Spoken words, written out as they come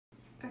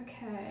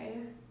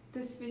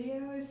This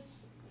video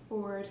is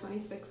for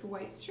 26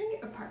 White Street,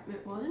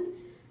 apartment 1.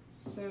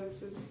 So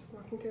this is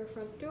walking through our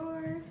front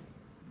door.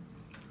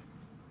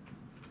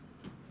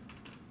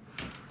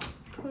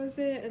 Close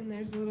it and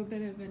there's a little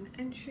bit of an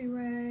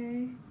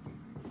entryway.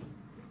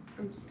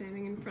 I'm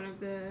standing in front of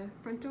the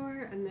front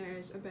door and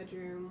there's a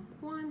bedroom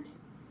 1,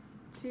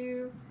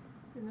 2,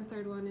 and the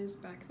third one is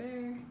back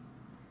there.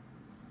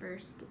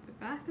 First, the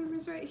bathroom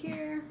is right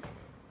here.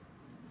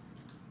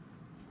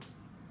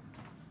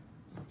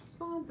 It's pretty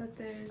small, but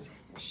there's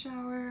a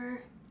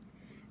shower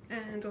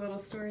and a little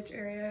storage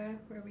area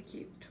where we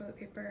keep toilet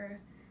paper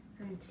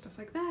and stuff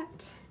like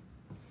that.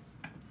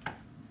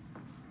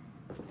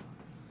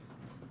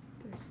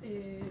 This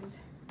is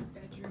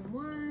bedroom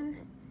 1.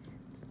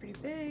 It's pretty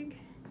big.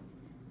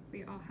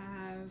 We all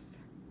have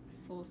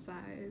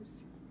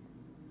full-size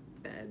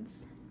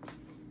beds.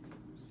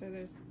 So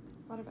there's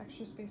a lot of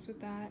extra space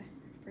with that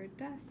for a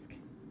desk.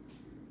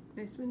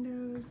 Nice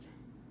windows,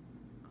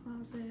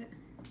 closet.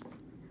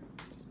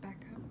 Just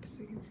back up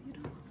so you can see it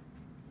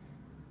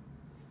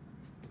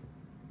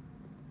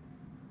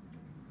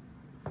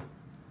all.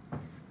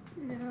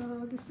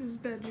 Now this is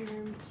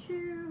bedroom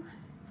 2.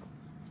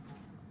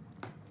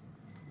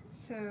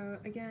 So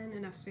again,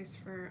 enough space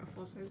for a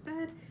full-size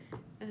bed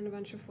and a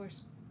bunch of floor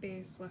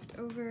space left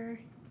over.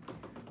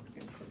 I'm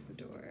gonna close the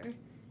door.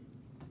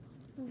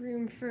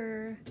 Room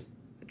for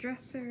a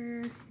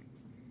dresser,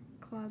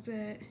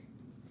 closet.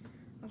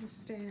 I'll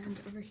just stand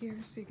over here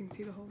so you can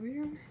see the whole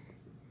room.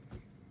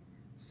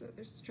 So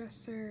there's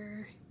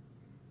dresser,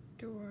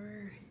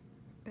 door,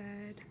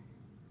 bed,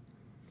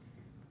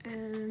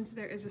 and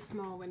there is a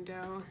small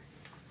window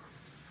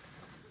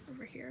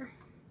over here.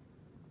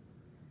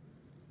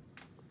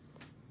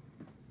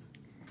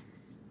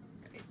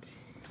 Right.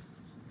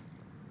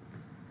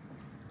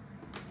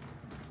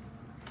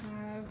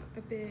 Have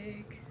a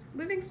big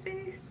living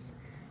space.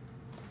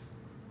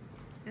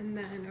 And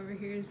then over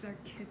here is our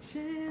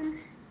kitchen.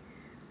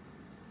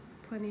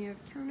 Plenty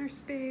of counter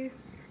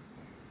space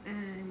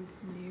and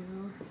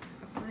new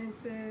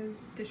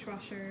appliances,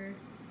 dishwasher,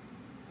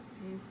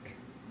 sink,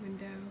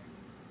 window,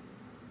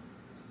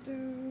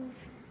 stove.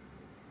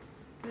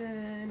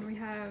 Then we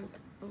have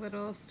a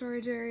little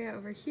storage area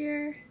over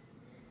here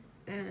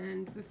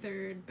and the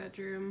third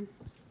bedroom.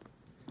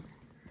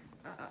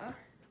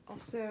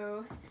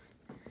 Also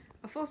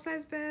a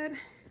full-size bed,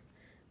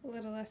 a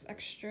little less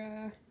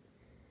extra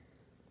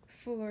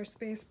floor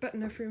space, but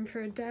enough room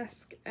for a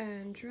desk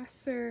and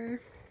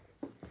dresser.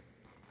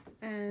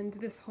 And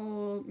this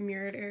whole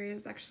mirrored area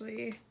is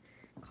actually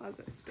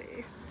closet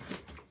space.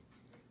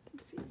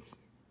 Let's see.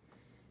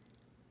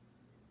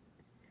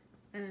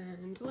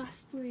 And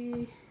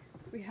lastly,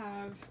 we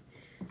have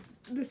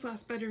this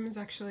last bedroom is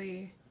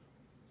actually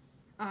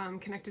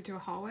connected to a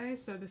hallway,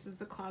 so this is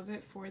the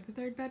closet for the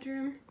third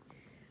bedroom.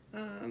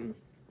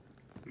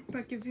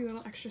 But gives you a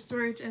little extra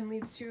storage and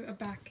leads to a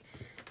back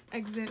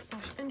exit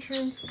 /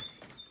 entrance.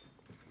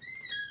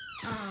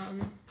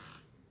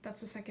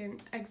 That's the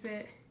second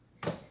exit.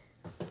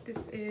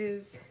 This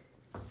is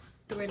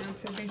the way down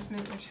to the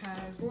basement, which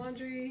has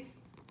laundry.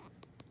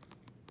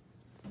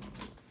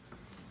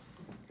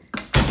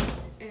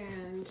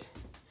 And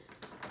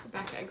the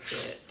back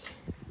exit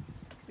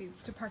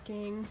leads to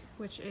parking,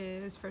 which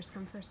is first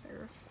come, first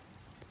serve.